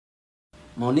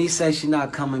Moniece says she's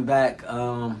not coming back.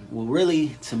 Well,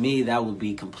 really, to me, that would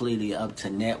be completely up to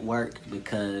network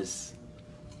because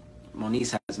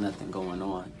Moniece has nothing going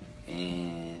on.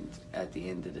 And at the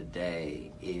end of the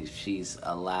day, if she's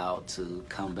allowed to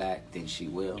come back, then she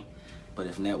will. But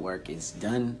if network is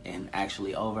done and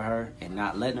actually over her and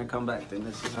not letting her come back, then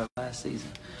this is her last season.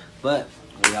 But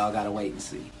we all got to wait and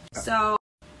see. So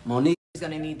Moniece is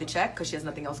going to need the check because she has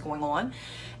nothing else going on.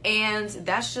 And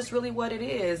that's just really what it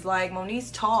is. Like,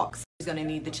 Moniece talks. She's going to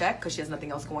need the check because she has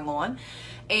nothing else going on.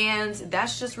 And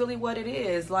that's just really what it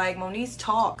is. Like, Moniece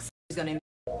talks. She's going to.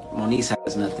 Moniece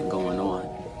has nothing going on.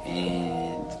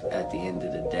 And at the end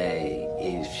of the day,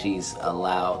 if she's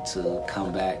allowed to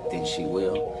come back, then she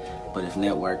will. But if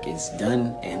network is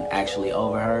done and actually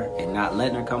over her and not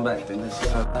letting her come back, then this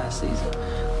is her last season.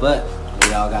 But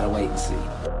we all got to wait and see.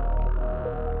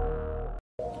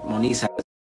 Moniece has